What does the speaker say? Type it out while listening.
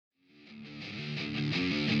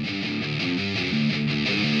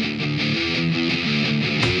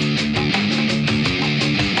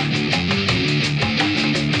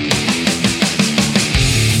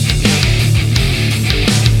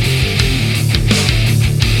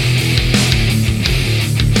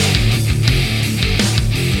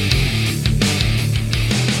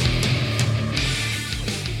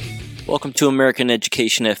to American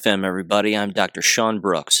Education FM, everybody. I'm Dr. Sean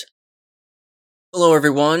Brooks. Hello,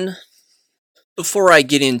 everyone. Before I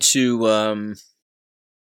get into a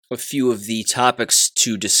few of the topics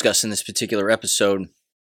to discuss in this particular episode,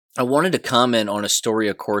 I wanted to comment on a story,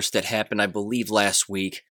 of course, that happened, I believe, last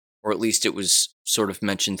week, or at least it was sort of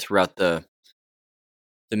mentioned throughout the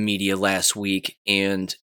media last week,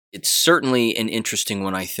 and it's certainly an interesting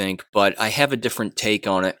one, I think, but I have a different take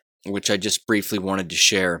on it, which I just briefly wanted to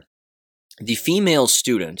share. The female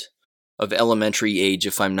student of elementary age,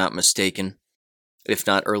 if I'm not mistaken, if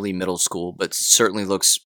not early middle school, but certainly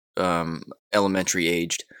looks elementary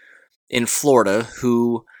aged, in Florida,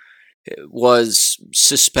 who was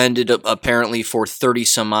suspended apparently for 30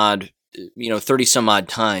 some odd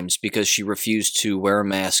times because she refused to wear a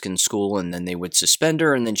mask in school, and then they would suspend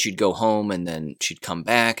her, and then she'd go home, and then she'd come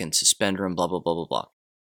back and suspend her, and blah, blah, blah, blah, blah.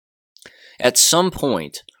 At some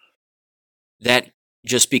point, that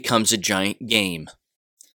just becomes a giant game.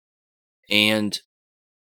 And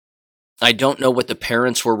I don't know what the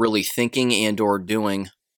parents were really thinking and or doing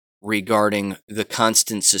regarding the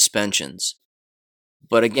constant suspensions.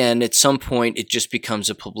 But again, at some point, it just becomes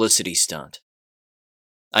a publicity stunt.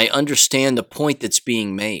 I understand the point that's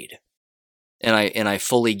being made, and I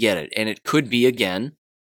fully get it. And it could be, again,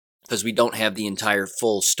 because we don't have the entire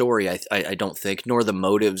full story, I don't think, nor the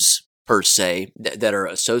motives per se that are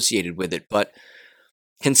associated with it, but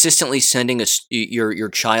consistently sending your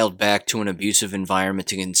child back to an abusive environment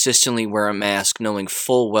to consistently wear a mask, knowing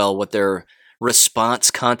full well what their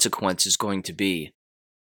response consequence is going to be,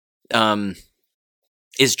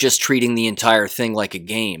 is just treating the entire thing like a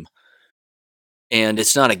game. And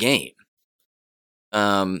it's not a game.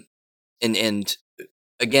 And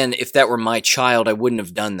again, if that were my child, I wouldn't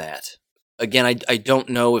have done that. Again, I don't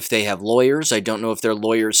know if they have lawyers. I don't know if their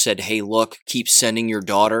lawyers said, hey, look, keep sending your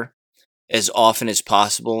daughter as often as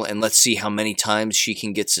possible, and let's see how many times she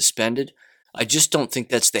can get suspended. I just don't think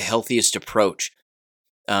that's the healthiest approach,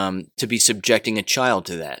 to be subjecting a child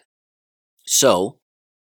to that. So,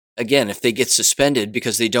 again, if they get suspended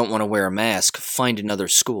because they don't want to wear a mask, find another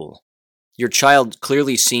school. Your child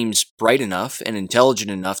clearly seems bright enough and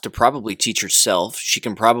intelligent enough to probably teach herself. She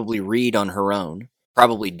can probably read on her own,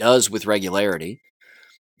 probably does with regularity.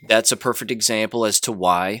 That's a perfect example as to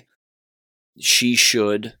why she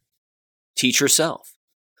should teach herself.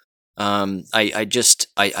 I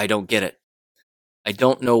don't get it. I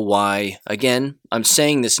don't know why. Again, I'm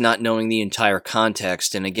saying this not knowing the entire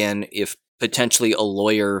context. And again, if potentially a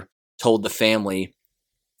lawyer told the family,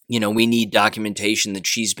 we need documentation that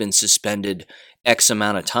she's been suspended X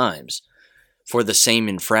amount of times for the same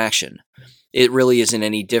infraction. It really isn't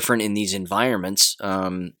any different in these environments.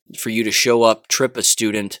 For you to show up, trip a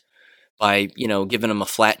student by, giving them a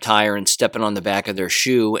flat tire and stepping on the back of their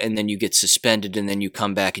shoe, and then you get suspended, and then you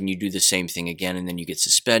come back and you do the same thing again, and then you get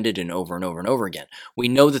suspended, and over and over and over again. We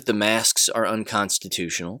know that the masks are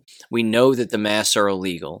unconstitutional. We know that the masks are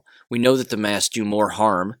illegal. We know that the masks do more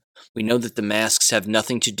harm. We know that the masks have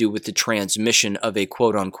nothing to do with the transmission of a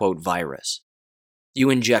quote-unquote virus.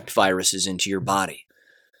 You inject viruses into your body.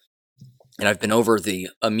 And I've been over the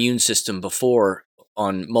immune system before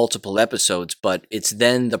on multiple episodes, but it's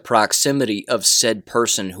then the proximity of said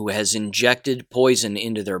person who has injected poison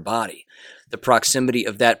into their body. The proximity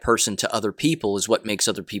of that person to other people is what makes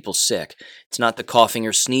other people sick. It's not the coughing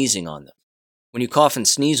or sneezing on them. When you cough and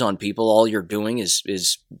sneeze on people, all you're doing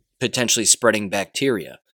is potentially spreading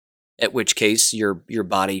bacteria, at which case your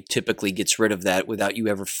body typically gets rid of that without you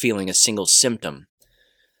ever feeling a single symptom.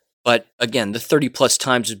 But again, the 30 plus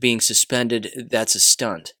times of being suspended, that's a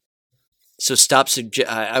stunt. So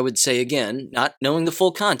I would say again, not knowing the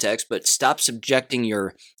full context, but stop subjecting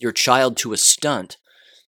your child to a stunt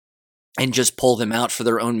and just pull them out for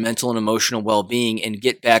their own mental and emotional well-being and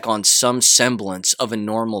get back on some semblance of a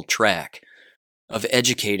normal track of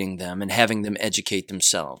educating them and having them educate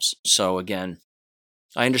themselves. So again,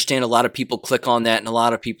 I understand a lot of people click on that and a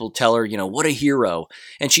lot of people tell her, what a hero.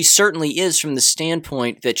 And she certainly is from the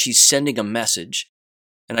standpoint that she's sending a message.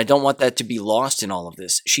 And I don't want that to be lost in all of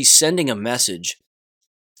this. She's sending a message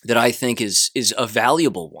that I think is a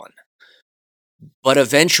valuable one. But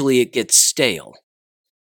eventually it gets stale.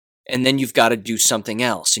 And then you've got to do something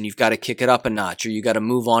else, and you've got to kick it up a notch, or you got to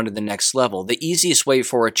move on to the next level. The easiest way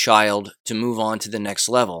for a child to move on to the next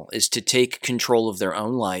level is to take control of their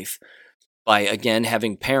own life by, again,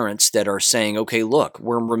 having parents that are saying, okay, look,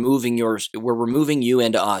 we're removing you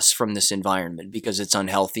and us from this environment because it's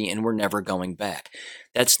unhealthy and we're never going back.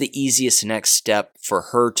 That's the easiest next step for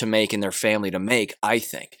her to make and their family to make, I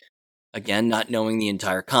think. Again, not knowing the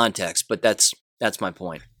entire context, but that's my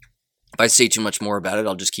point. If I say too much more about it,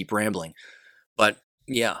 I'll just keep rambling. But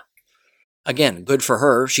yeah, Again, good for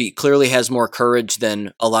her. She clearly has more courage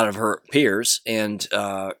than a lot of her peers, and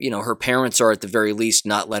her parents are at the very least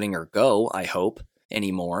not letting her go, I hope,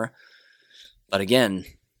 anymore. But again,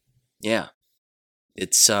 yeah,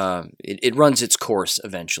 it runs its course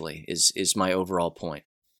eventually, is my overall point.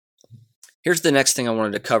 Here's the next thing I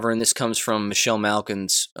wanted to cover, and this comes from Michelle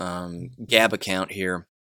Malkin's Gab account here.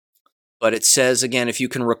 But it says, again, if you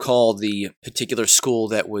can recall the particular school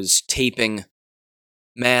that was taping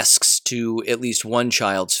masks to at least one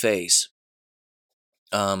child's face.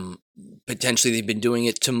 Potentially they've been doing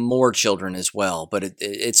it to more children as well. But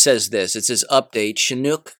it says this. It says, update,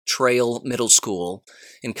 Chinook Trail Middle School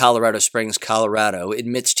in Colorado Springs, Colorado,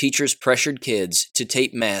 admits teachers pressured kids to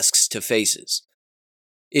tape masks to faces.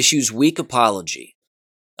 Issues weak apology.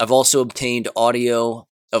 I've also obtained audio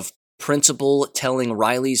of principal telling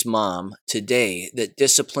Riley's mom today that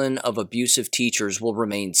discipline of abusive teachers will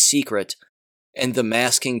remain secret and the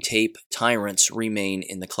masking tape tyrants remain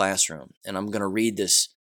in the classroom. And I'm going to read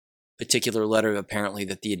this particular letter, apparently,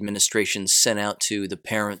 that the administration sent out to the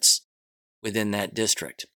parents within that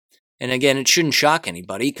district. And again, it shouldn't shock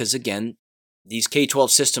anybody because, again, these K-12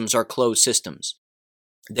 systems are closed systems.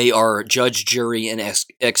 They are judge, jury, and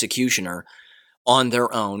executioner on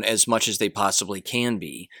their own as much as they possibly can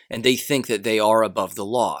be, and they think that they are above the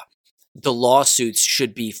law. The lawsuits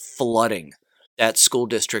should be flooding that school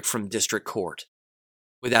district from district court,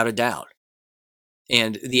 without a doubt.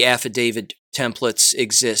 And the affidavit templates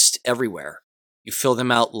exist everywhere. You fill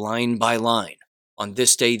them out line by line. On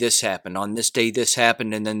this day, this happened. On this day, this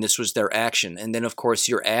happened, and then this was their action. And then, of course,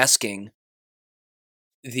 you're asking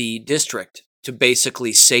the district to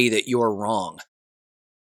basically say that you're wrong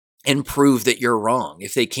and prove that you're wrong.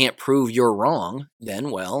 If they can't prove you're wrong,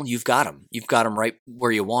 then, well, you've got them. You've got them right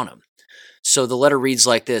where you want them. So the letter reads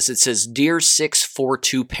like this. It says, Dear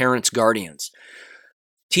 642 parents, guardians,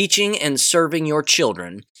 teaching and serving your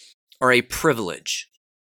children are a privilege,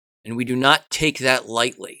 and we do not take that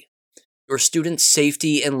lightly. Your students'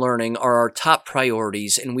 safety and learning are our top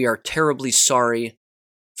priorities, and we are terribly sorry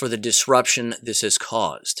for the disruption this has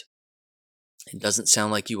caused. It doesn't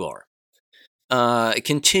sound like you are. It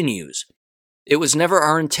continues. It was never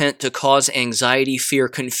our intent to cause anxiety, fear,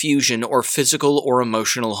 confusion, or physical or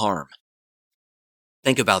emotional harm.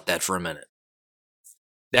 Think about that for a minute.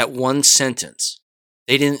 That one sentence.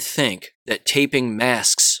 They didn't think that taping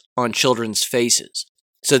masks on children's faces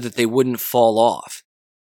so that they wouldn't fall off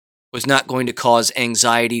was not going to cause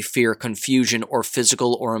anxiety, fear, confusion, or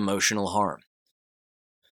physical or emotional harm.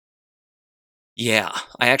 Yeah,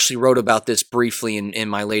 I actually wrote about this briefly in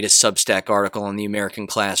my latest Substack article on the American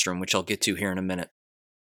Classroom, which I'll get to here in a minute.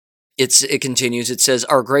 It continues, it says,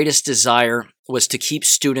 our greatest desire was to keep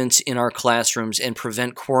students in our classrooms and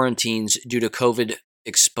prevent quarantines due to COVID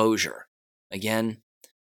exposure. Again,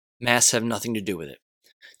 masks have nothing to do with it.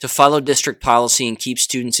 To follow district policy and keep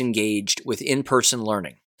students engaged with in-person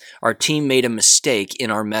learning. Our team made a mistake in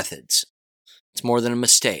our methods. It's more than a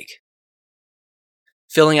mistake.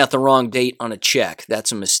 Filling out the wrong date on a check,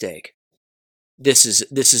 that's a mistake. This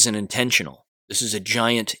is an intentional. This is a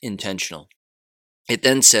giant intentional. It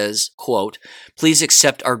then says, quote, please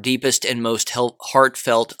accept our deepest and most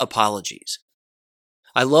heartfelt apologies.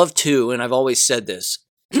 I love to, and I've always said this,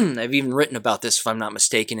 I've even written about this if I'm not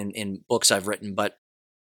mistaken in books I've written, but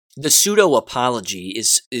the pseudo-apology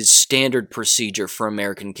is standard procedure for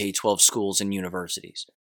American K-12 schools and universities.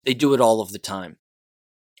 They do it all of the time.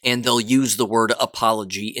 And they'll use the word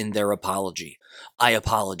apology in their apology. I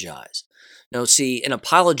apologize. No, see, an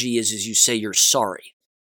apology is you say you're sorry.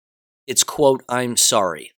 It's, quote, I'm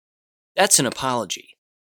sorry. That's an apology.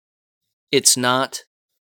 It's not,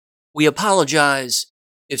 we apologize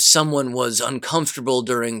if someone was uncomfortable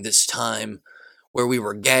during this time where we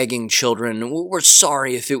were gagging children. We're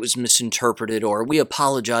sorry if it was misinterpreted, or we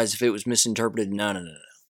apologize if it was misinterpreted. No.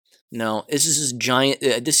 No, this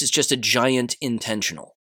is just a giant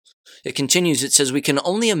intentional. It continues, it says, we can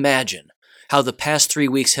only imagine how the past 3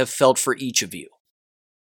 weeks have felt for each of you.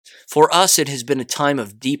 For us, it has been a time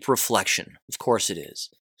of deep reflection. Of course it is.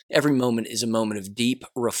 Every moment is a moment of deep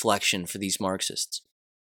reflection for these Marxists.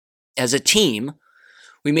 As a team,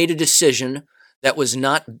 we made a decision that was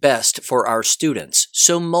not best for our students,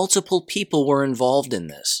 so multiple people were involved in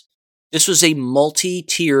this. This was a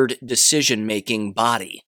multi-tiered decision-making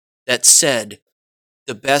body that said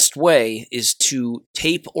the best way is to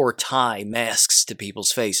tape or tie masks to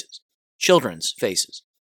people's faces, children's faces.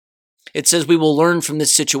 It says we will learn from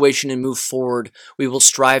this situation and move forward. We will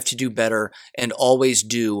strive to do better and always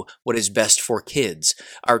do what is best for kids.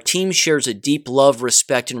 Our team shares a deep love,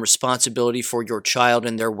 respect, and responsibility for your child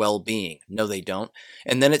and their well-being. No, they don't.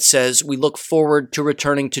 And then it says we look forward to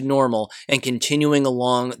returning to normal and continuing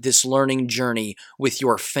along this learning journey with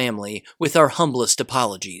your family with our humblest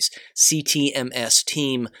apologies. CTMS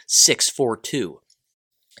Team 642.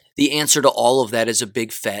 The answer to all of that is a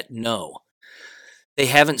big fat no. They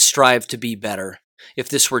haven't strived to be better. If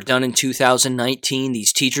this were done in 2019,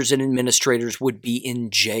 these teachers and administrators would be in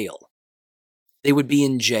jail. They would be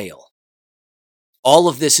in jail. All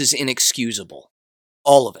of this is inexcusable.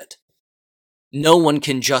 All of it. No one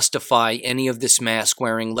can justify any of this mask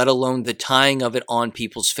wearing, let alone the tying of it on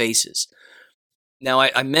people's faces. Now,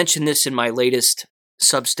 I mentioned this in my latest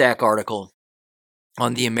Substack article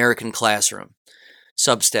on the American Classroom.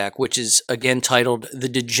 Substack, which is again titled The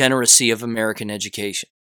Degeneracy of American Education.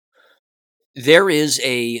 There is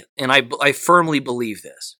and I firmly believe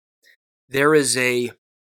this, there is a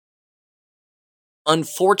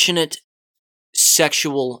unfortunate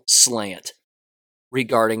sexual slant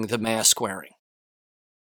regarding the mask wearing.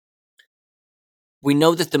 We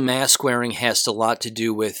know that the mask wearing has a lot to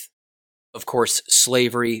do with, of course,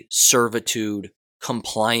 slavery, servitude,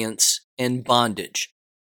 compliance, and bondage.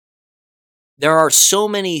 There are so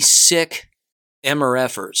many sick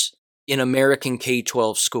MRFers in American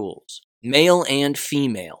K-12 schools, male and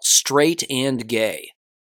female, straight and gay,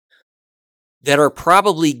 that are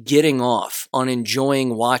probably getting off on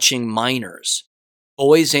enjoying watching minors,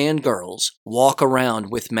 boys and girls, walk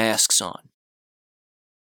around with masks on.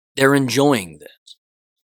 They're enjoying this.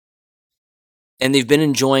 And they've been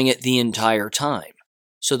enjoying it the entire time.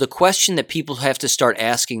 So the question that people have to start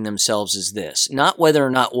asking themselves is this, not whether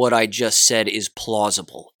or not what I just said is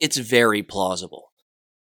plausible. It's very plausible.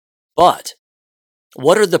 But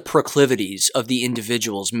what are the proclivities of the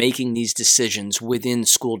individuals making these decisions within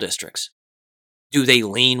school districts? Do they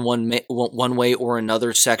lean one way or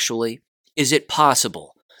another sexually? Is it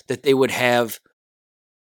possible that they would have,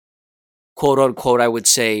 quote unquote, I would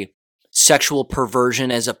say, sexual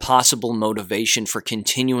perversion as a possible motivation for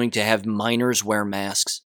continuing to have minors wear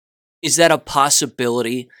masks? Is that a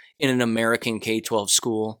possibility in an American K-12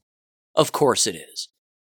 school? Of course it is.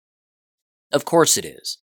 Of course it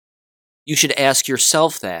is. You should ask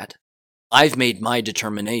yourself that. I've made my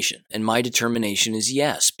determination, and my determination is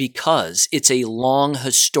yes, because it's a long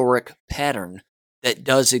historic pattern that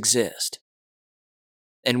does exist.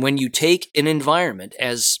 And when you take an environment,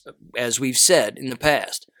 as we've said in the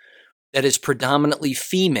past, that is predominantly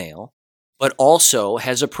female, but also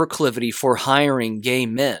has a proclivity for hiring gay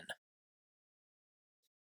men.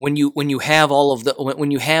 When you have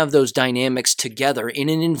when you have those dynamics together in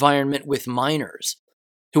an environment with minors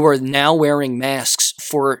who are now wearing masks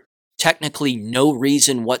for technically no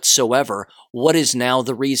reason whatsoever, what is now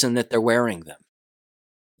the reason that they're wearing them?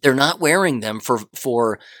 They're not wearing them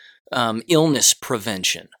for illness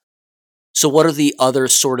prevention. So what are the other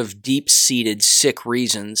sort of deep-seated sick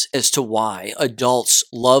reasons as to why adults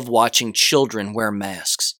love watching children wear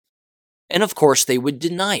masks? And of course they would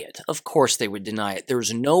deny it. Of course they would deny it.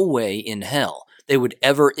 There's no way in hell they would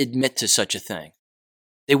ever admit to such a thing.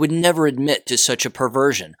 They would never admit to such a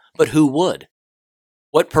perversion. But who would?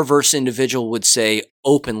 What perverse individual would say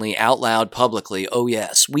openly, out loud, publicly, oh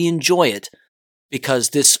yes, we enjoy it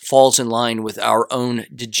because this falls in line with our own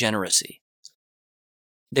degeneracy?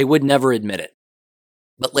 They would never admit it.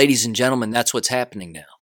 But ladies and gentlemen, that's what's happening now.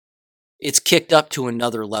 It's kicked up to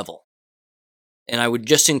another level. And I would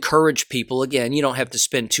just encourage people, again, you don't have to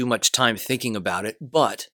spend too much time thinking about it,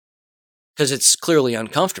 but, because it's clearly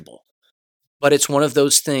uncomfortable, but it's one of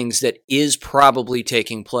those things that is probably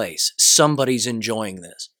taking place. Somebody's enjoying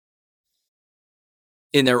this.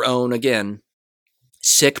 In their own, again,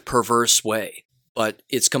 sick, perverse way. But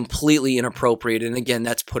it's completely inappropriate, and again,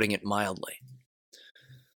 that's putting it mildly.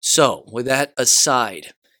 So, with that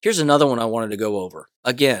aside, here's another one I wanted to go over.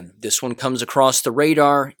 Again, this one comes across the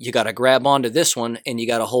radar. You got to grab onto this one, and you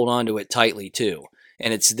got to hold on to it tightly, too.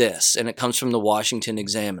 And it's this, and it comes from the Washington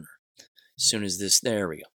Examiner. As soon as this, there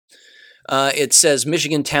we go. It says,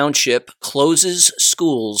 Michigan Township closes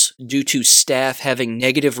schools due to staff having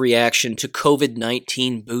negative reaction to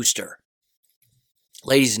COVID-19 booster.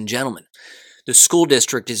 Ladies and gentlemen, the school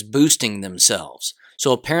district is boosting themselves.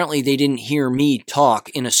 So apparently they didn't hear me talk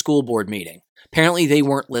in a school board meeting. Apparently they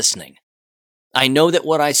weren't listening. I know that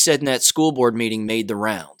what I said in that school board meeting made the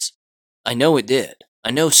rounds. I know it did. I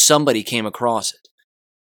know somebody came across it.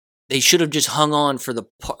 They should have just hung on for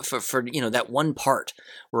that one part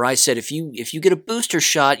where I said if you get a booster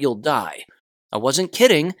shot, you'll die. I wasn't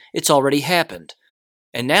kidding. It's already happened.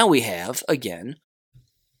 And now we have, again,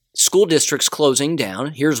 school districts closing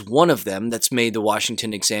down. Here's one of them that's made the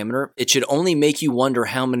Washington Examiner. It should only make you wonder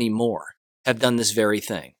how many more have done this very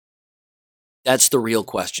thing. That's the real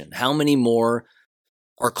question. How many more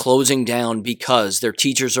are closing down because their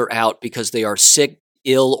teachers are out because they are sick,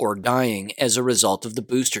 ill, or dying as a result of the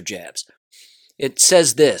booster jabs? It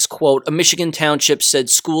says this, quote, a Michigan township said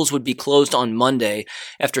schools would be closed on Monday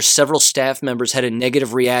after several staff members had a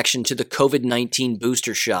negative reaction to the COVID-19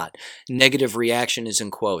 booster shot. Negative reaction is in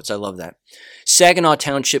quotes. I love that. Saginaw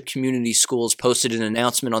Township Community Schools posted an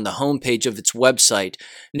announcement on the homepage of its website,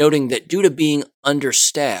 noting that due to being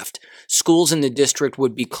understaffed, schools in the district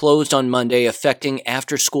would be closed on Monday, affecting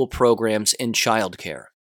after-school programs and childcare.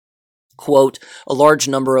 Quote, a large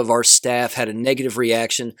number of our staff had a negative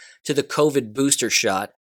reaction to the COVID booster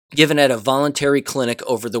shot given at a voluntary clinic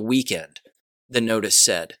over the weekend, the notice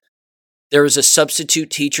said. There is a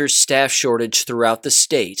substitute teacher staff shortage throughout the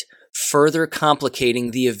state, further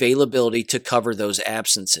complicating the availability to cover those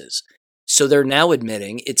absences. So they're now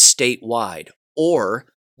admitting it's statewide, or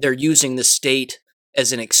they're using the state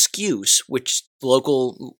as an excuse, which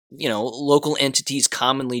local entities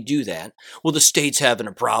commonly do that. Well, the state's having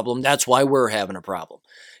a problem. That's why we're having a problem.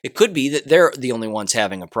 It could be that they're the only ones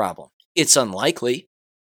having a problem. It's unlikely,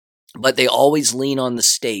 but they always lean on the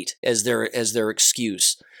state as their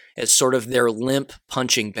excuse, as sort of their limp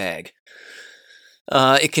punching bag.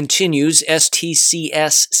 It continues,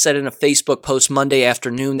 STCS said in a Facebook post Monday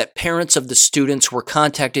afternoon that parents of the students were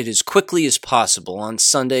contacted as quickly as possible on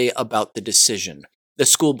Sunday about the decision. The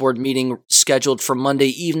school board meeting scheduled for Monday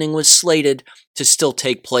evening was slated to still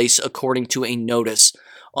take place according to a notice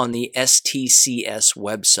on the STCS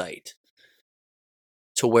website,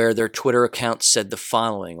 to where their Twitter account said the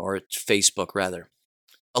following, or Facebook rather.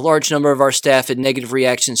 A large number of our staff had negative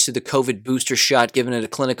reactions to the COVID booster shot given at a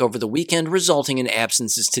clinic over the weekend, resulting in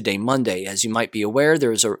absences today, Monday. As you might be aware,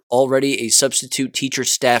 there is already a substitute teacher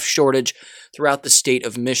staff shortage throughout the state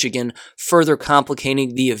of Michigan, further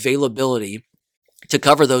complicating the availability to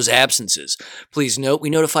cover those absences. Please note, we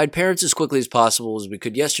notified parents as quickly as possible as we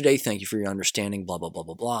could yesterday. Thank you for your understanding, blah, blah, blah,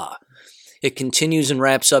 blah, blah. It continues and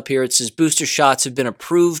wraps up here. It says, booster shots have been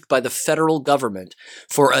approved by the federal government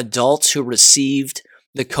for adults who received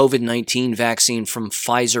the COVID-19 vaccine from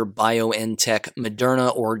Pfizer, BioNTech,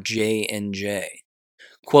 Moderna, or J&J.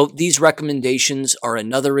 Quote, these recommendations are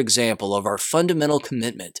another example of our fundamental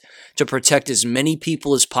commitment to protect as many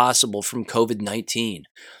people as possible from COVID-19.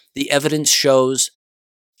 The evidence shows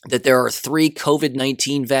that there are 3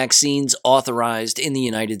 COVID-19 vaccines authorized in the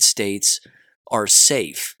United States are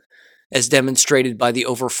safe, as demonstrated by the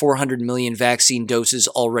over 400 million vaccine doses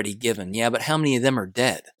already given. Yeah, but how many of them are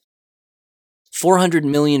dead? 400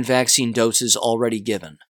 million vaccine doses already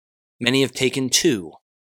given. Many have taken 2.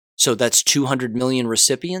 So that's 200 million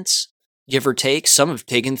recipients, give or take. Some have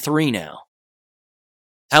taken 3 now.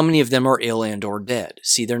 How many of them are ill and or dead?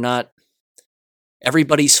 See, they're not.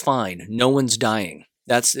 Everybody's fine. No one's dying.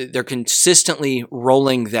 They're consistently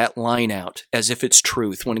rolling that line out as if it's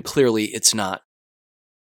truth when clearly it's not.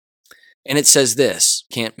 And it says this,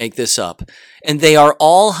 can't make this up, and they are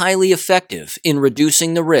all highly effective in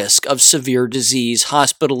reducing the risk of severe disease,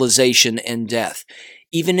 hospitalization, and death,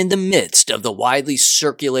 even in the midst of the widely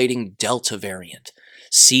circulating Delta variant.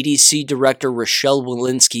 CDC Director Rochelle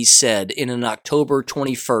Walensky said in an October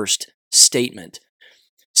 21st statement.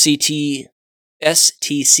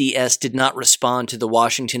 STCS did not respond to the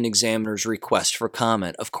Washington Examiner's request for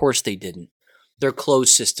comment. Of course they didn't. They're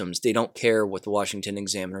closed systems. They don't care what the Washington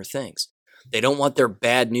Examiner thinks. They don't want their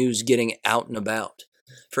bad news getting out and about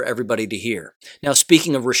for everybody to hear. Now,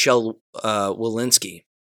 speaking of Rochelle Walensky,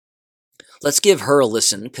 let's give her a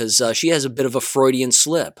listen because she has a bit of a Freudian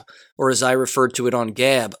slip, or as I referred to it on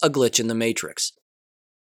Gab, a glitch in the matrix.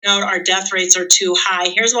 Our death rates are too high.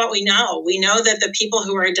 Here's what we know. We know that the people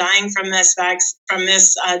who are dying from this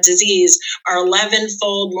disease are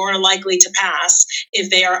 11-fold more likely to pass if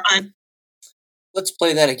they are Let's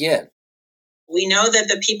play that again. We know that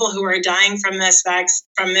the people who are dying from this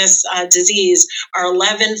disease are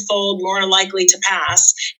 11-fold more likely to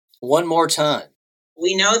pass. One more time.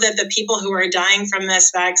 We know that the people who are dying from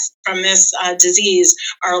this disease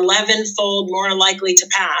are 11-fold more likely to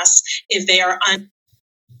pass if they are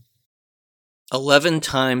 11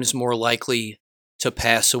 times more likely to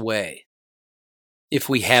pass away if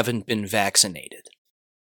we haven't been vaccinated.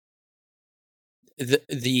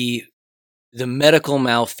 The medical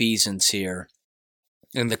malfeasance here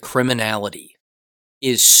and the criminality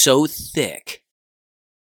is so thick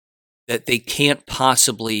that they can't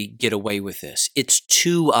possibly get away with this. It's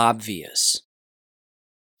too obvious.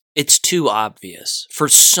 It's too obvious for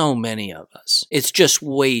so many of us. It's just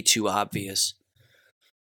way too obvious.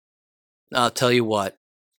 I'll tell you what,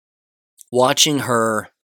 watching her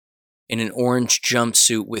in an orange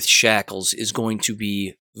jumpsuit with shackles is going to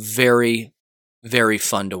be very, very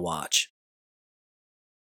fun to watch.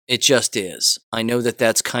 It just is. I know that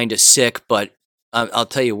that's kind of sick, but I'll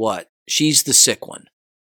tell you what, she's the sick one.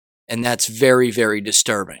 And that's very, very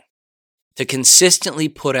disturbing. To consistently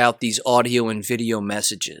put out these audio and video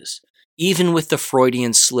messages, even with the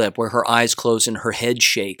Freudian slip where her eyes close and her head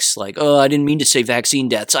shakes, like, oh, I didn't mean to say vaccine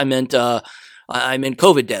deaths. I meant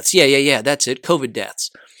COVID deaths. Yeah, that's it, COVID deaths.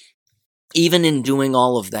 Even in doing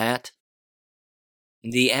all of that,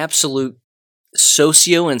 the absolute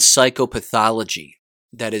socio and psychopathology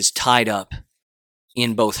that is tied up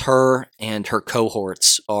in both her and her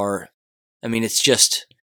cohorts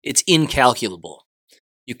it's incalculable.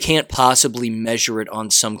 You can't possibly measure it on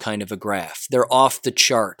some kind of a graph. They're off the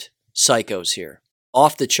chart psychos here.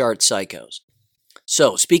 Off the chart psychos.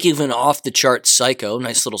 So, speaking of an off the chart psycho,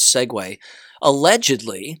 nice little segue,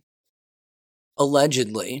 allegedly,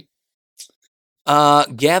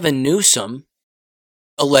 Gavin Newsom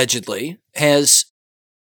has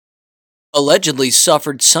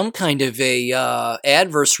suffered some kind of a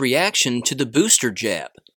adverse reaction to the booster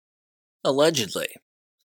jab. Allegedly.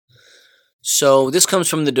 So this comes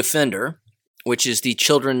from the Defender, which is the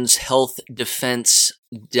children's health defense.org.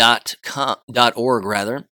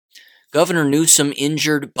 Governor Newsom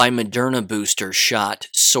injured by Moderna booster shot,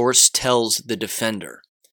 source tells the Defender.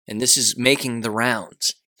 And this is making the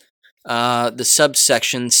rounds. The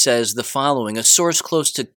subsection says the following. A source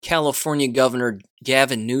close to California Governor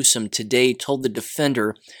Gavin Newsom today told the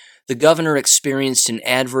Defender the governor experienced an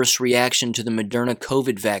adverse reaction to the Moderna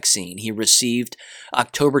COVID vaccine he received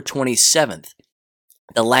October 27th,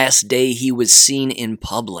 the last day he was seen in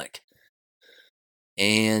public.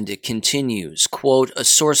 And it continues, quote, a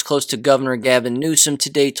source close to Governor Gavin Newsom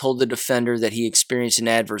today told the Defender that he experienced an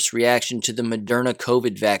adverse reaction to the Moderna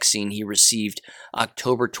COVID vaccine he received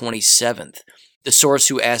October 27th. The source,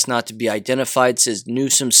 who asked not to be identified, says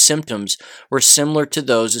Newsom's symptoms were similar to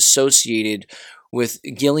those associated with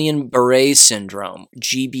Guillain-Barré syndrome,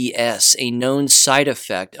 GBS, a known side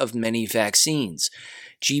effect of many vaccines.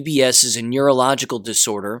 GBS is a neurological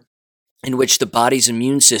disorder in which the body's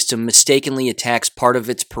immune system mistakenly attacks part of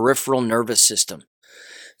its peripheral nervous system,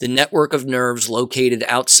 the network of nerves located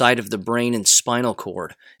outside of the brain and spinal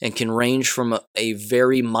cord, and can range from a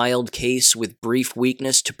very mild case with brief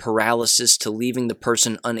weakness to paralysis to leaving the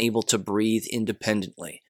person unable to breathe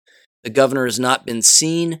independently. The governor has not been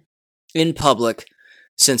seen in public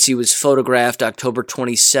since he was photographed October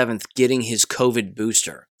 27th getting his COVID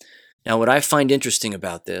booster. Now, what I find interesting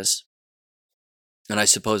about this, and I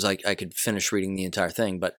suppose I could finish reading the entire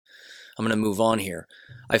thing, but I'm going to move on here.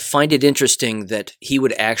 I find it interesting that he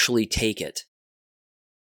would actually take it.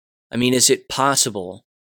 I mean, is it possible?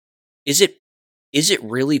 Is it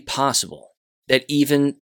really possible that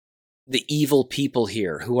even the evil people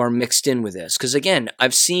here who are mixed in with this? Because again,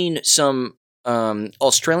 I've seen some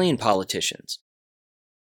Australian politicians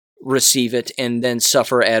receive it and then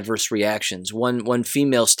suffer adverse reactions. One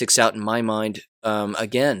female sticks out in my mind,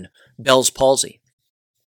 again, Bell's palsy.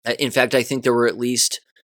 In fact, I think there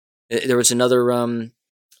was another,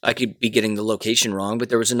 I could be getting the location wrong, but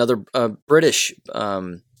there was another British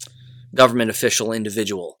government official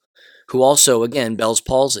individual who also, again, Bell's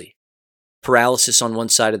palsy, paralysis on one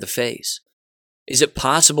side of the face. Is it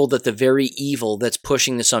possible that the very evil that's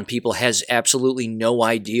pushing this on people has absolutely no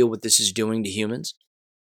idea what this is doing to humans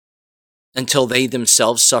until they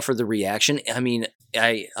themselves suffer the reaction? I mean,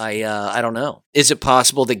 I don't know. Is it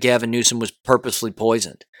possible that Gavin Newsom was purposely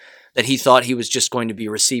poisoned? That he thought he was just going to be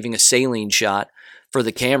receiving a saline shot for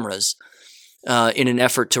the cameras in an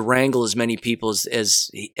effort to wrangle as many people as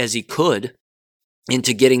he could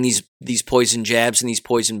into getting these poison jabs and these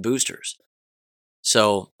poison boosters?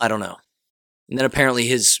 So, I don't know. And then apparently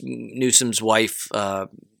Newsom's wife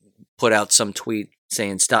put out some tweet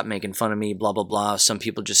saying, stop making fun of me, blah, blah, blah. Some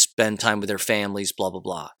people just spend time with their families, blah, blah,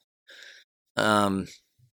 blah. I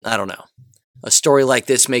don't know. A story like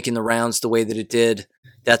this making the rounds the way that it did,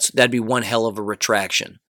 that'd be one hell of a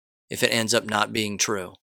retraction if it ends up not being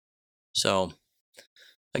true. So,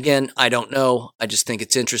 again, I don't know. I just think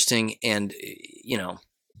it's interesting. And,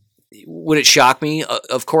 would it shock me?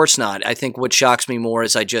 Of course not. I think what shocks me more,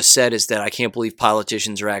 as I just said, is that I can't believe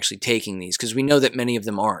politicians are actually taking these, because we know that many of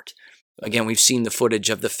them aren't. Again, we've seen the footage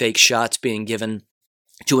of the fake shots being given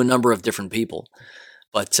to a number of different people.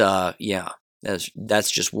 But, yeah, that's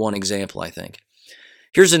just one example, I think.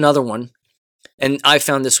 Here's another one. And I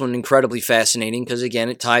found this one incredibly fascinating because, again,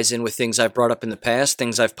 it ties in with things I've brought up in the past,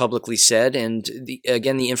 things I've publicly said, and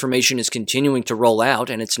again, the information is continuing to roll out,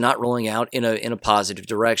 and it's not rolling out in a positive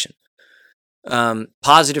direction.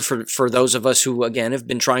 Positive for those of us who, again, have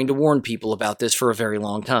been trying to warn people about this for a very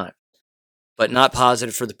long time, but not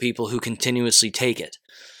positive for the people who continuously take it.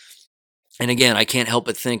 And again, I can't help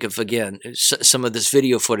but think of, again, some of this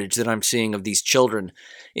video footage that I'm seeing of these children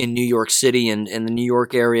in New York City and in the New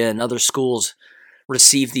York area and other schools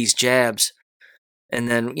receive these jabs. And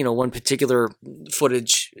then, one particular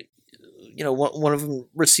footage, one of them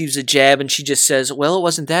receives a jab and she just says, well, it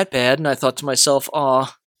wasn't that bad. And I thought to myself,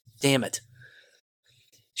 aw, damn it.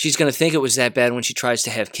 She's going to think it was that bad when she tries to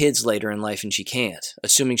have kids later in life and she can't,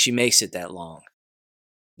 assuming she makes it that long.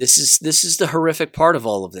 This is the horrific part of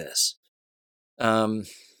all of this.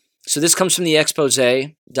 So this comes from the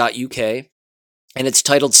expose.uk, and it's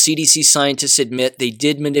titled, CDC Scientists Admit They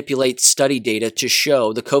Did Manipulate Study Data to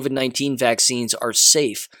Show the COVID-19 Vaccines Are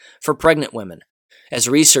Safe for Pregnant Women, as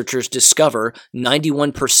researchers discover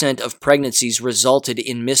 91% of pregnancies resulted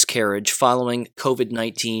in miscarriage following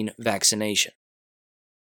COVID-19 vaccination.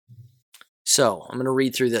 So, I'm going to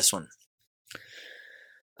read through this one.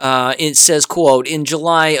 It says, quote, in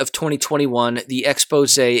July of 2021, the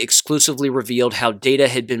expose exclusively revealed how data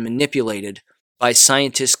had been manipulated by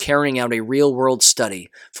scientists carrying out a real-world study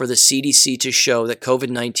for the CDC to show that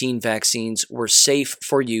COVID-19 vaccines were safe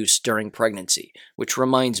for use during pregnancy, which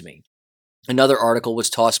reminds me, another article was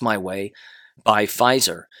tossed my way by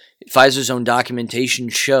Pfizer. Pfizer's own documentation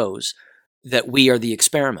shows that we are the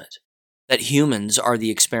experiment, that humans are the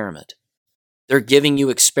experiment. They're giving you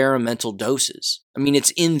experimental doses. I mean,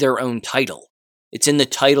 it's in their own title. It's in the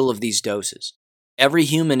title of these doses. Every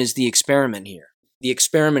human is the experiment here. The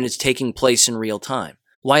experiment is taking place in real time.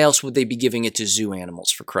 Why else would they be giving it to zoo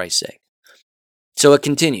animals, for Christ's sake? So it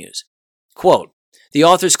continues. Quote, the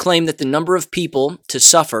authors claim that the number of people to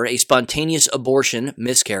suffer a spontaneous abortion,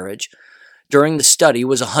 miscarriage, during the study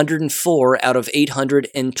was 104 out of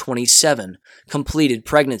 827 completed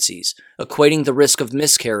pregnancies, equating the risk of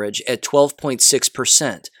miscarriage at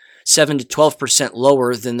 12.6%, 7 to 12%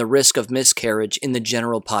 lower than the risk of miscarriage in the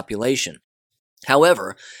general population.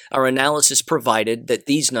 However, our analysis provided that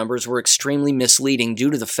these numbers were extremely misleading due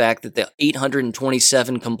to the fact that the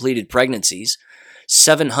 827 completed pregnancies,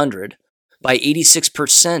 700, by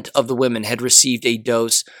 86% of the women had received a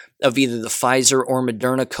dose of either the Pfizer or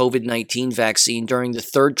Moderna COVID-19 vaccine during the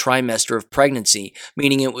third trimester of pregnancy,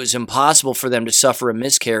 meaning it was impossible for them to suffer a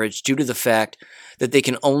miscarriage due to the fact that they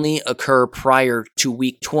can only occur prior to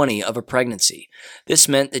week 20 of a pregnancy. This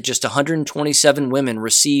meant that just 127 women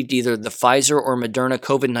received either the Pfizer or Moderna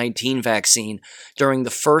COVID-19 vaccine during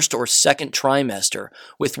the first or second trimester,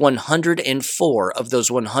 with 104 of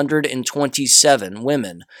those 127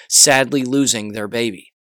 women sadly losing their baby.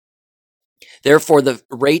 Therefore, the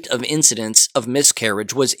rate of incidence of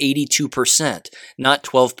miscarriage was 82%, not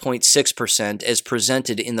 12.6% as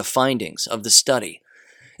presented in the findings of the study.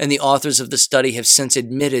 And the authors of the study have since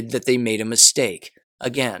admitted that they made a mistake.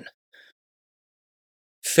 Again,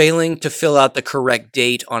 failing to fill out the correct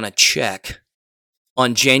date on a check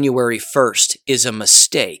on January 1st is a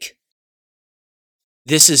mistake.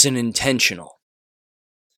 This is an intentional.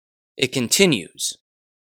 It continues.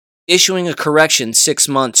 Issuing a correction 6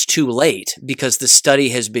 months too late because the study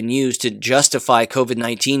has been used to justify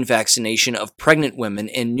COVID-19 vaccination of pregnant women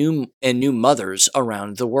and new mothers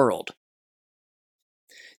around the world.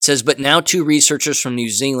 It says, but now 2 researchers from New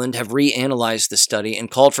Zealand have reanalyzed the study and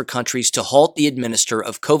called for countries to halt the administer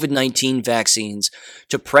of COVID-19 vaccines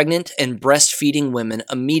to pregnant and breastfeeding women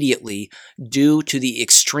immediately due to the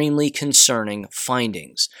extremely concerning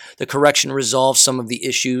findings. The correction resolves some of the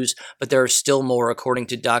issues, but there are still more, according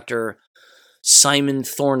to Dr. Simon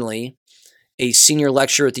Thornley, a senior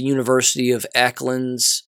lecturer at the University of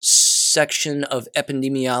Auckland's section of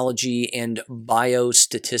epidemiology and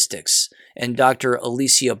biostatistics, and Dr.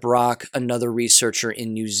 Alicia Brock, another researcher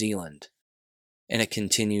in New Zealand. And it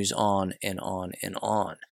continues on and on and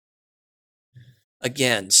on.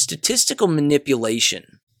 Again, statistical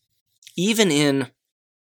manipulation, even in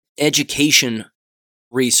education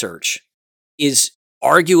research, is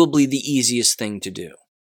arguably the easiest thing to do.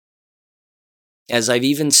 As I've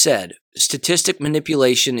even said, statistic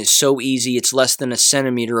manipulation is so easy it's less than a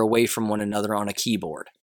centimeter away from one another on a keyboard.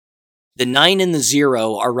 The 9 and the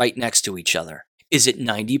 0 are right next to each other. Is it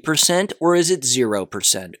 90% or is it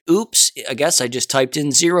 0%? Oops, I guess I just typed in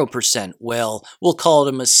 0%. Well, we'll call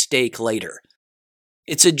it a mistake later.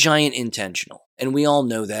 It's a giant intentional, and we all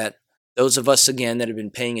know that. Those of us, again, that have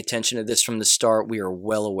been paying attention to this from the start, we are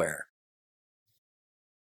well aware.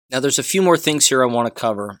 Now, there's a few more things here I want to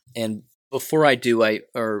cover, and before I do,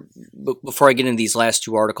 before I get into these last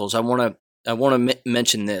two articles, I want to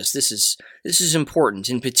mention this. This is important,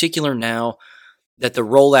 in particular now that the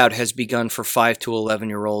rollout has begun for 5 to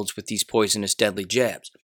 11-year-olds with these poisonous, deadly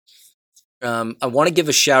jabs. I want to give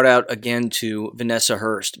a shout out again to Vanessa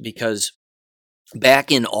Hurst, because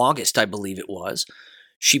back in August, I believe it was,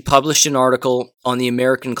 she published an article on the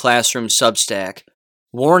American Classroom Substack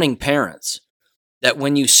warning parents that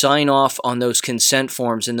when you sign off on those consent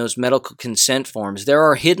forms and those medical consent forms, there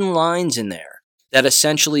are hidden lines in there that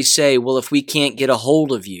essentially say, well, if we can't get a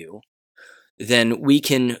hold of you, then we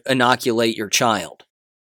can inoculate your child.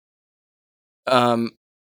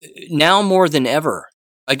 Now more than ever,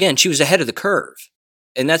 again, she was ahead of the curve,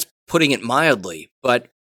 and that's putting it mildly, but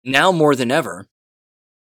now more than ever,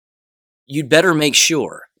 you'd better make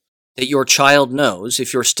sure that your child knows,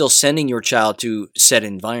 if you're still sending your child to said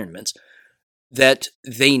environments, that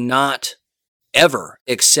they not ever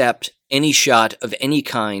accept any shot of any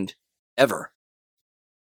kind ever.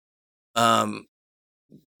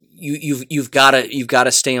 You've got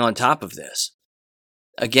to stay on top of this.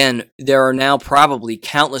 Again, there are now probably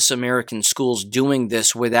countless American schools doing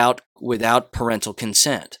this without parental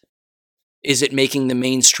consent. Is it making the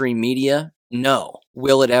mainstream media? No.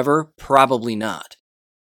 Will it ever? Probably not.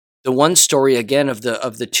 The one story, again, of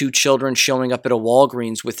the two children showing up at a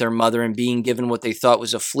Walgreens with their mother and being given what they thought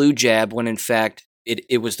was a flu jab when in fact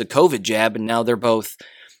it was the COVID jab, and now they're both,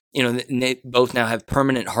 they both now have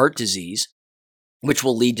permanent heart disease, which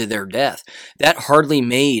will lead to their death. That hardly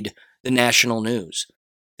made the national news.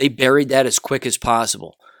 They buried that as quick as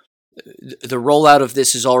possible. The rollout of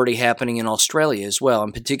this is already happening in Australia as well,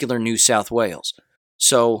 in particular New South Wales.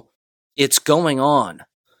 So it's going on.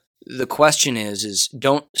 The question is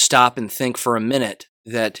don't stop and think for a minute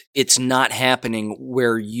that it's not happening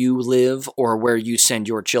where you live or where you send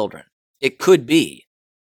your children. It could be.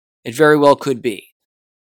 It very well could be.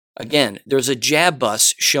 Again, there's a jab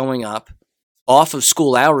bus showing up off of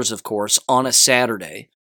school hours, of course, on a Saturday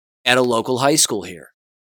at a local high school here.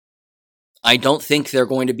 I don't think they're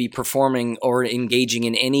going to be performing or engaging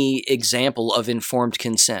in any example of informed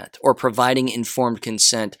consent or providing informed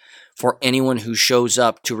consent for anyone who shows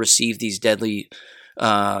up to receive these deadly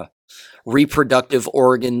reproductive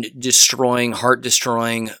organ-destroying,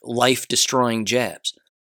 heart-destroying, life-destroying jabs.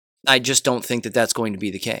 I just don't think that that's going to be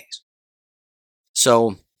the case.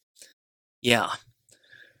 So, yeah.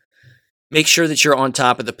 Make sure that you're on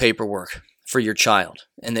top of the paperwork for your child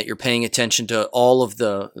and that you're paying attention to all of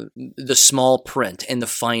the small print and the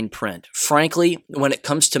fine print. Frankly, when it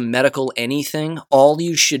comes to medical anything, all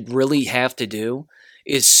you should really have to do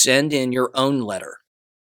is send in your own letter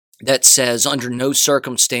that says, under no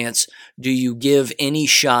circumstance do you give any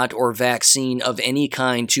shot or vaccine of any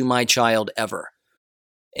kind to my child ever.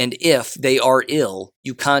 And if they are ill,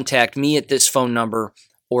 you contact me at this phone number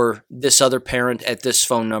or this other parent at this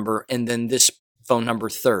phone number and then this phone number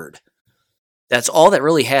third. That's all that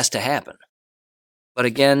really has to happen. But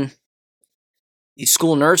again, these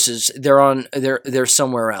school nurses, they're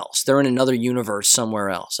somewhere else. They're in another universe somewhere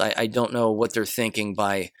else. I don't know what they're thinking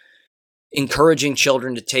by encouraging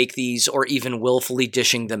children to take these or even willfully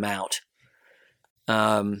dishing them out.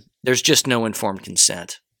 There's just no informed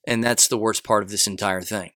consent. And that's the worst part of this entire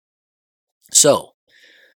thing. So,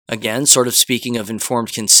 again, sort of speaking of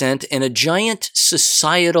informed consent, and a giant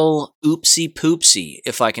societal oopsie-poopsie,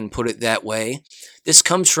 if I can put it that way. This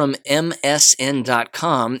comes from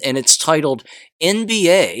MSN.com, and it's titled,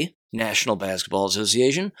 NBA, National Basketball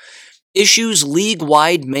Association, issues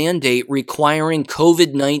league-wide mandate requiring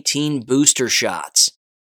COVID-19 booster shots.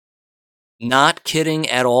 Not kidding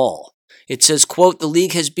at all. It says, quote, the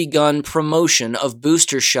league has begun promotion of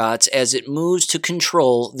booster shots as it moves to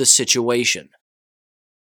control the situation.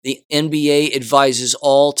 The NBA advises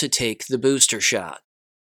all to take the booster shot.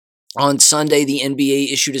 On Sunday, the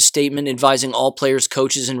NBA issued a statement advising all players,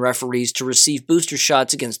 coaches, and referees to receive booster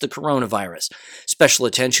shots against the coronavirus. Special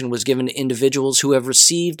attention was given to individuals who have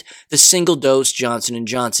received the single-dose Johnson &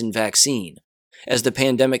 Johnson vaccine, as the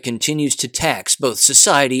pandemic continues to tax both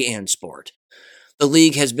society and sport. The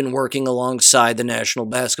league has been working alongside the National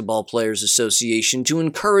Basketball Players Association to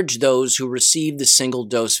encourage those who received the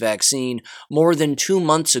single-dose vaccine more than 2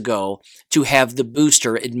 months ago to have the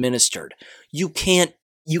booster administered. You can't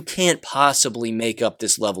possibly make up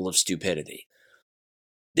this level of stupidity.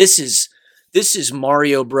 This is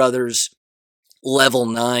Mario Brothers level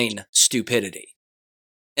 9 stupidity.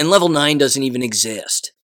 And level 9 doesn't even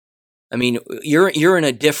exist. I mean, you're in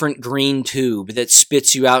a different green tube that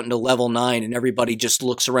spits you out into level 9 and everybody just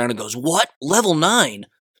looks around and goes, what? Level 9?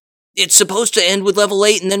 It's supposed to end with level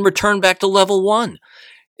 8 and then return back to level 1.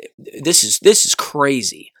 This is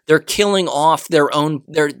crazy. They're killing off their own,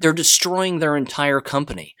 they're destroying their entire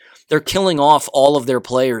company. They're killing off all of their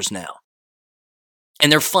players now.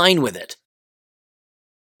 And they're fine with it.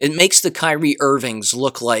 It makes the Kyrie Irvings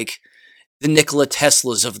look like the Nikola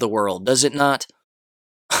Teslas of the world, does it not?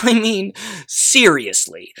 I mean,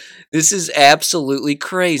 seriously, this is absolutely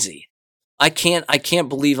crazy. I can't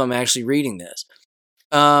believe I'm actually reading this.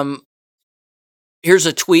 Here's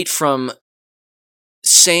a tweet from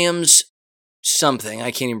Sam's something.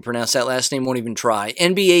 I can't even pronounce that last name, won't even try.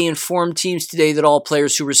 NBA informed teams today that all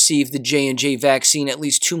players who received the J&J vaccine at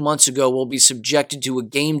least 2 months ago will be subjected to a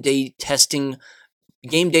game day testing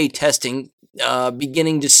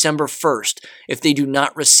beginning December 1st if they do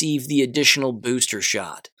not receive the additional booster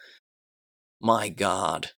shot. My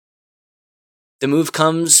God. The move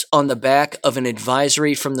comes on the back of an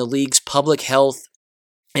advisory from the league's public health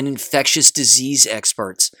and infectious disease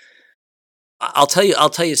experts. I'll tell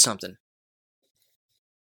you something.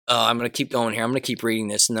 I'm going to keep going here. I'm going to keep reading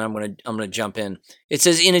this, and then I'm going to jump in. It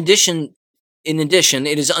says, in addition,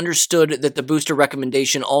 it is understood that the booster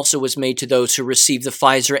recommendation also was made to those who received the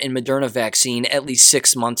Pfizer and Moderna vaccine at least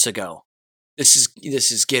 6 months ago. This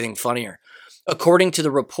is getting funnier. According to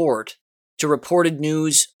the report, to reported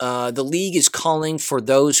news, the league is calling for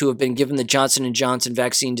those who have been given the Johnson & Johnson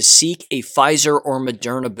vaccine to seek a Pfizer or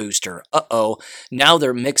Moderna booster. Uh-oh, now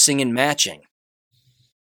they're mixing and matching.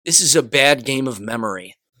 This is a bad game of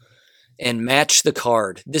memory. And match the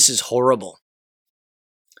card. This is horrible.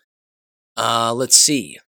 Let's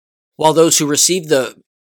see. While those who received the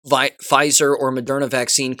Pfizer or Moderna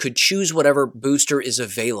vaccine could choose whatever booster is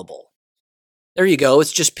available. There you go.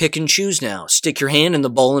 It's just pick and choose now. Stick your hand in the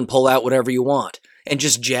bowl and pull out whatever you want. And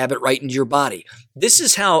just jab it right into your body. This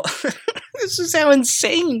is how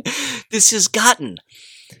insane this has gotten.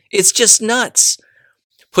 It's just nuts.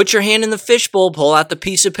 Put your hand in the fishbowl, pull out the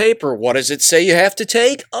piece of paper. What does it say you have to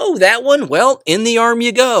take? Oh, that one? Well, in the arm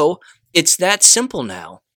you go. It's that simple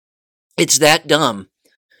now. It's that dumb.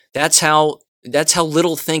 That's how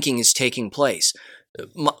little thinking is taking place.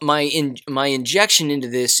 My injection into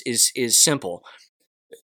this is simple.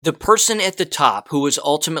 The person at the top who is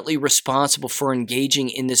ultimately responsible for engaging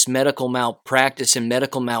in this medical malpractice and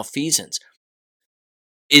medical malfeasance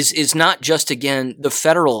is not just, again, the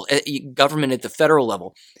federal government at the federal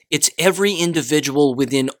level. It's every individual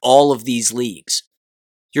within all of these leagues.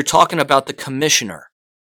 You're talking about the commissioner,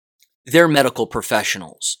 their medical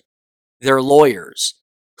professionals, their lawyers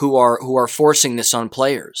who are forcing this on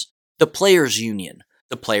players, the players' union,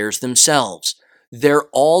 the players themselves. They're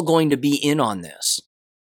all going to be in on this.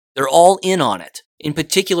 They're all in on it. In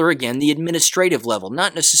particular, again, the administrative level,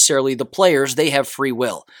 not necessarily the players. They have free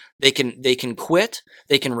will. They can quit.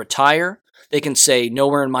 They can retire. They can say,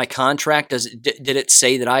 nowhere in my contract did it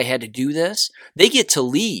say that I had to do this. They get to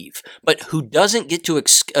leave, but who doesn't get to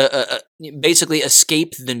basically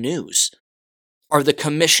escape the news are the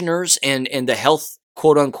commissioners and the health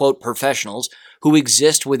quote-unquote professionals who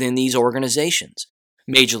exist within these organizations.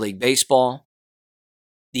 Major League Baseball,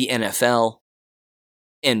 the NFL,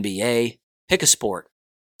 NBA, pick a sport.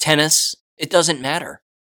 Tennis, it doesn't matter.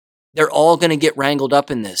 They're all going to get wrangled up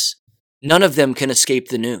in this. None of them can escape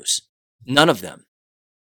the news. None of them.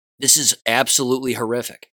 This is absolutely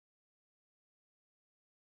horrific.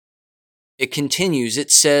 It continues. It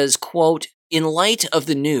says, quote, in light of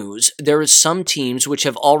the news, there is some teams which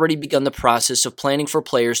have already begun the process of planning for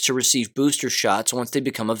players to receive booster shots once they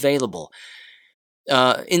become available.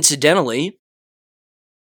 Incidentally,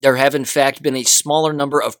 there have in fact been a smaller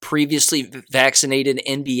number of previously vaccinated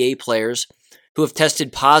NBA players who have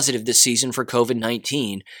tested positive this season for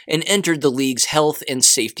COVID-19 and entered the league's health and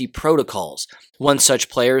safety protocols. One such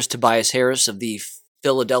player is Tobias Harris of the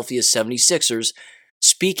Philadelphia 76ers.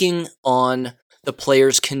 Speaking on the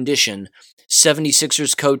player's condition,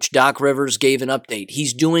 76ers coach Doc Rivers gave an update.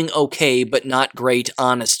 He's doing okay, but not great,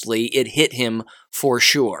 honestly. It hit him for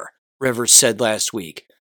sure, Rivers said last week.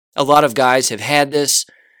 A lot of guys have had this,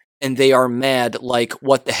 and they are mad like,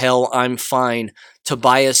 what the hell, I'm fine.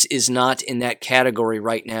 Tobias is not in that category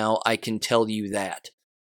right now, I can tell you that.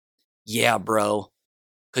 Yeah, bro.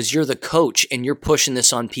 Because you're the coach, and you're pushing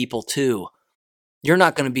this on people too. You're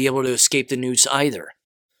not going to be able to escape the news either.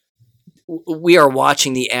 We are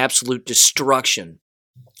watching the absolute destruction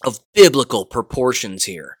of biblical proportions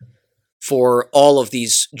here for all of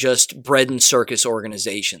these just bread and circus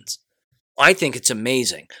organizations. I think it's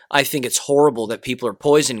amazing. I think it's horrible that people are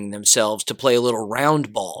poisoning themselves to play a little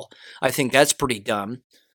round ball. I think that's pretty dumb.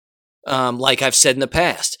 Like I've said in the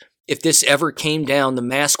past, if this ever came down, the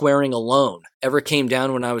mask wearing alone ever came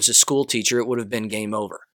down when I was a school teacher, it would have been game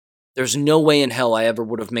over. There's no way in hell I ever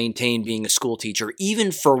would have maintained being a school teacher,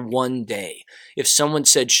 even for one day. If someone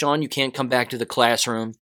said, Sean, you can't come back to the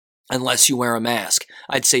classroom unless you wear a mask,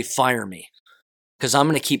 I'd say, fire me, because I'm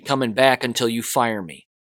going to keep coming back until you fire me.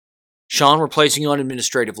 Sean, we're placing you on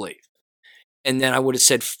administrative leave. And then I would have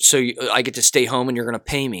said, so I get to stay home and you're going to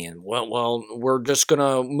pay me. And well, we're just going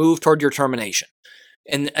to move toward your termination.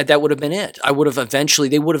 And that would have been it. They would have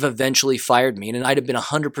eventually fired me, and I'd have been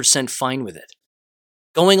 100% fine with it.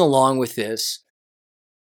 Going along with this,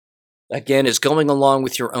 again, is going along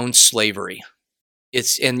with your own slavery.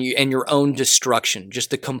 And your own destruction,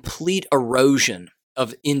 just the complete erosion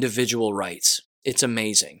of individual rights. It's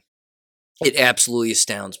amazing. It absolutely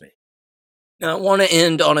astounds me. Now, I want to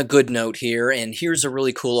end on a good note here, and here's a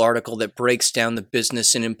really cool article that breaks down the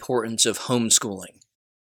business and importance of homeschooling.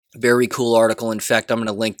 Very cool article. In fact, I'm going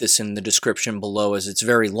to link this in the description below, as it's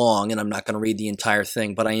very long, and I'm not going to read the entire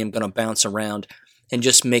thing, but I am going to bounce around and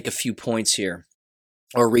just make a few points here,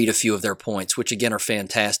 or read a few of their points, which again are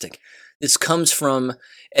fantastic. This comes from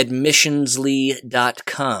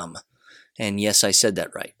admissionsly.com. And yes, I said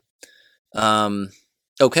that right.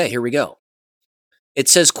 Okay, here we go. It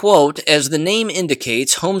says, quote, as the name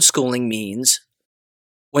indicates, homeschooling means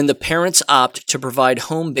when the parents opt to provide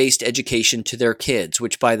home-based education to their kids,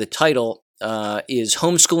 which by the title is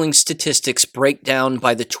Homeschooling Statistics Breakdown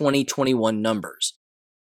by the 2021 Numbers.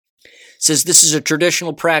 It says this is a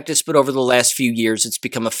traditional practice, but over the last few years, it's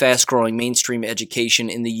become a fast-growing mainstream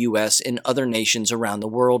education in the U.S. and other nations around the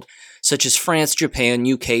world, such as France, Japan,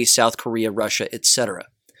 UK, South Korea, Russia, etc.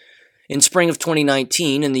 In spring of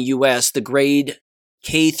 2019, in the U.S., the grade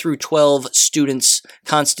K through 12 students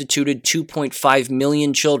constituted 2.5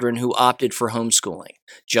 million children who opted for homeschooling,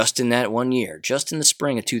 just in that 1 year, just in the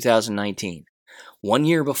spring of 2019, 1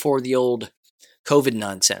 year before the old COVID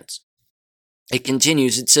nonsense. It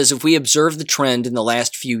continues, it says, if we observe the trend in the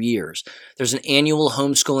last few years, there's an annual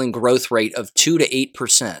homeschooling growth rate of 2 to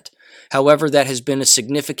 8%. However, there has been a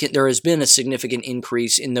significant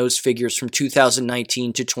increase in those figures from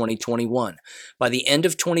 2019 to 2021. By the end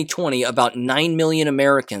of 2020, about 9 million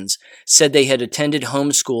Americans said they had attended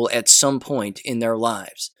homeschool at some point in their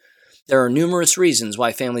lives. There are numerous reasons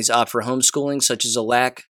why families opt for homeschooling, such as a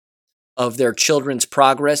lack of their children's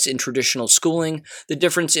progress in traditional schooling, the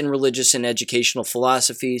difference in religious and educational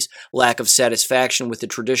philosophies, lack of satisfaction with the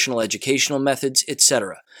traditional educational methods,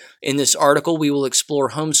 etc. In this article, we will explore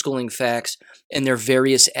homeschooling facts and their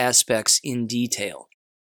various aspects in detail.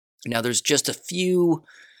 Now, there's just a few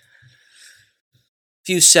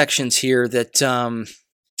sections here that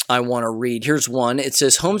I want to read. Here's one. It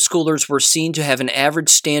says, homeschoolers were seen to have an average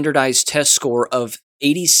standardized test score of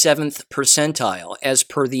 87th percentile, as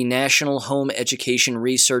per the National Home Education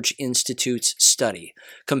Research Institute's study.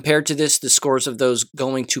 Compared to this, the scores of those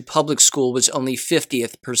going to public school was only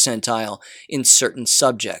 50th percentile in certain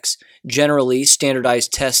subjects. Generally,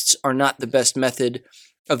 standardized tests are not the best method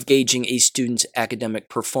of gauging a student's academic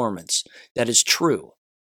performance. That is true.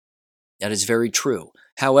 That is very true.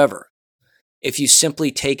 However, if you simply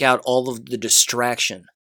take out all of the distraction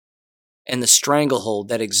and the stranglehold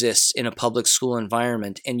that exists in a public school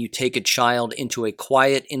environment, and you take a child into a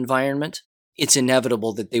quiet environment, it's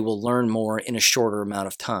inevitable that they will learn more in a shorter amount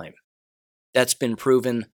of time. That's been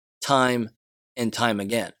proven time and time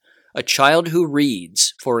again. A child who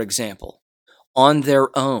reads, for example, on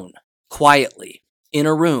their own, quietly, in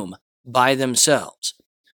a room, by themselves,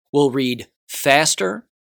 will read faster,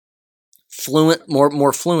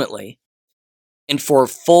 more fluently, and for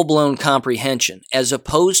full-blown comprehension, as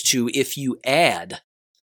opposed to if you add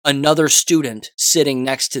another student sitting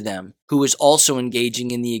next to them who is also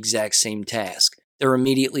engaging in the exact same task. They're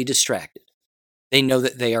immediately distracted. They know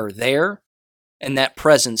that they are there, and that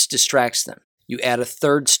presence distracts them. You add a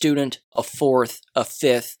third student, a fourth, a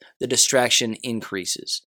fifth, the distraction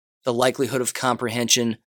increases. The likelihood of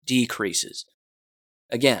comprehension decreases.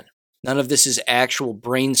 Again, none of this is actual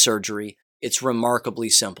brain surgery. It's remarkably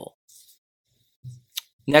simple.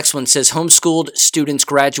 Next one says, homeschooled students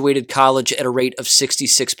graduated college at a rate of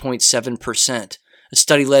 66.7%. A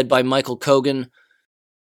study led by Michael Kogan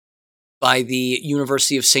by the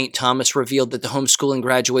University of St. Thomas revealed that the homeschooling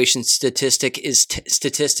graduation statistics is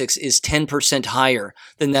 10% higher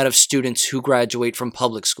than that of students who graduate from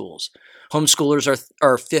public schools. Homeschoolers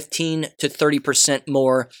are 15 to 30%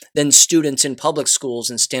 more than students in public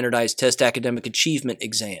schools in standardized test academic achievement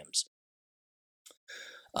exams.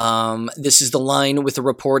 This is the line with the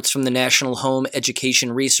reports from the National Home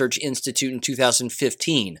Education Research Institute in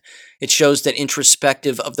 2015. It shows that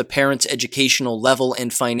introspective of the parent's educational level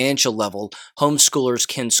and financial level, homeschoolers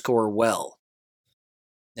can score well.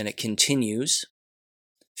 Then it continues.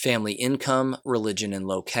 family income, religion and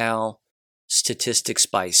locale, statistics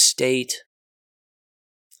by state.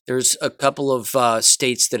 There's a couple of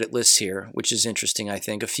states that it lists here, which is interesting, I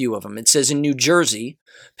think, a few of them. It says in New Jersey,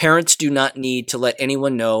 parents do not need to let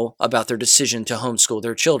anyone know about their decision to homeschool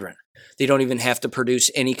their children. They don't even have to produce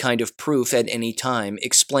any kind of proof at any time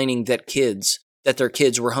explaining that their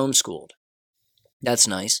kids were homeschooled. That's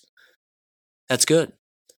nice. That's good.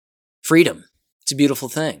 Freedom. It's a beautiful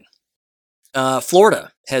thing.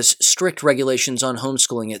 Florida has strict regulations on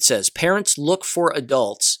homeschooling. It says parents look for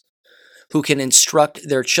adults who can instruct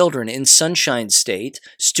their children. In Sunshine State,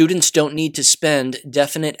 students don't need to spend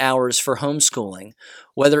definite hours for homeschooling,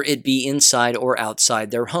 whether it be inside or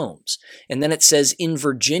outside their homes. And then it says in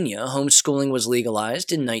Virginia, homeschooling was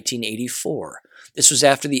legalized in 1984. This was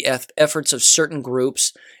after the efforts of certain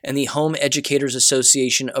groups and the Home Educators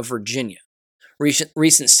Association of Virginia.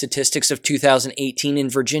 Recent statistics of 2018 in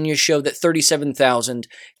Virginia show that 37,000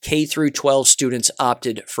 K-12 students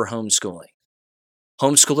opted for homeschooling.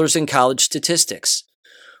 Homeschoolers in college statistics.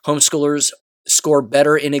 Homeschoolers score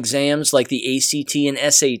better in exams like the ACT and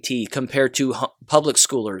SAT compared to public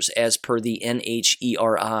schoolers as per the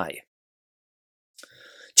NHERI.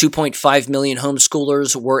 2.5 million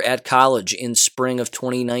homeschoolers were at college in spring of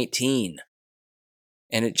 2019.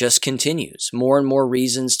 And it just continues. More and more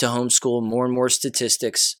reasons to homeschool, more and more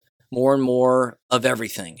statistics, more and more of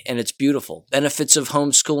everything. And it's beautiful. Benefits of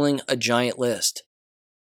homeschooling, a giant list.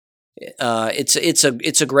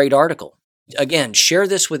 It's a great article. Again, share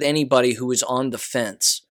this with anybody who is on the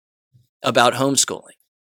fence about homeschooling.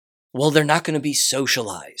 Well, they're not going to be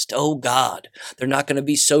socialized. Oh, God, they're not going to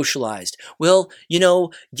be socialized. Well,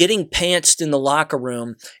 getting pantsed in the locker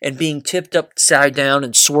room and being tipped upside down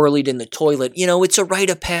and swirled in the toilet, it's a rite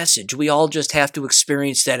of passage. We all just have to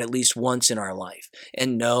experience that at least once in our life.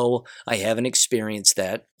 And no, I haven't experienced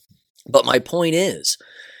that. But my point is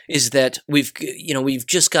that we've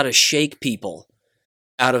just got to shake people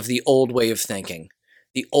out of the old way of thinking.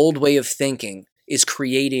 The old way of thinking is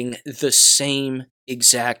creating the same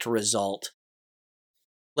exact result.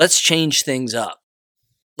 Let's change things up.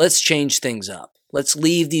 Let's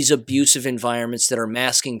leave these abusive environments that are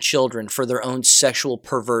masking children for their own sexual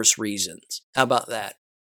perverse reasons. How about that?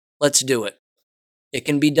 Let's do it. It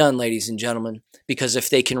can be done, ladies and gentlemen, because if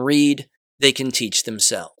they can read, they can teach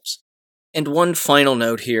themselves. And one final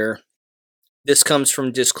note here. This comes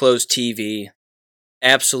from Disclosed TV.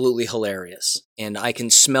 Absolutely hilarious. And I can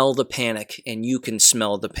smell the panic, and you can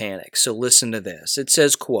smell the panic. So listen to this. It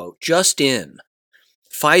says, quote, just in,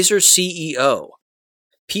 Pfizer CEO,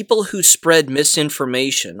 people who spread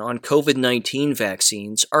misinformation on COVID-19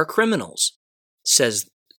 vaccines are criminals, says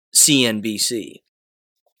CNBC.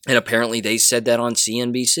 And apparently they said that on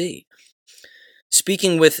CNBC.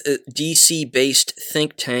 Speaking with DC-based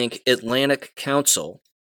think tank Atlantic Council,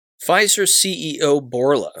 Pfizer CEO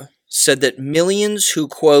Bourla said that millions who,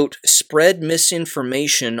 quote, spread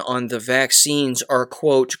misinformation on the vaccines are,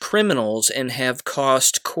 quote, criminals and have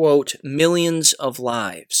cost, quote, millions of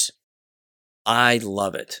lives. I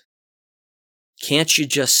love it. Can't you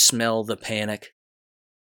just smell the panic?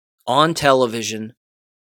 On television,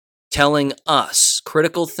 telling us,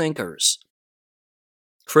 critical thinkers,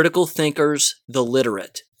 the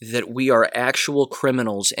literate, that we are actual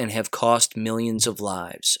criminals and have cost millions of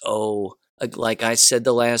lives. Oh, like I said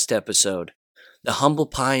the last episode, the humble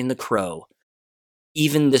pie and the crow,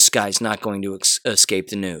 even this guy's not going to escape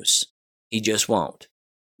the news. He just won't.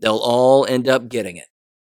 They'll all end up getting it.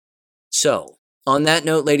 So, on that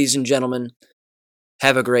note, ladies and gentlemen,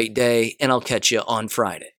 have a great day, and I'll catch you on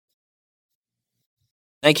Friday.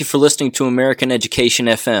 Thank you for listening to American Education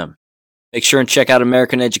FM. Make sure and check out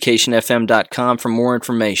AmericanEducationFM.com for more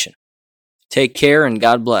information. Take care and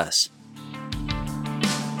God bless.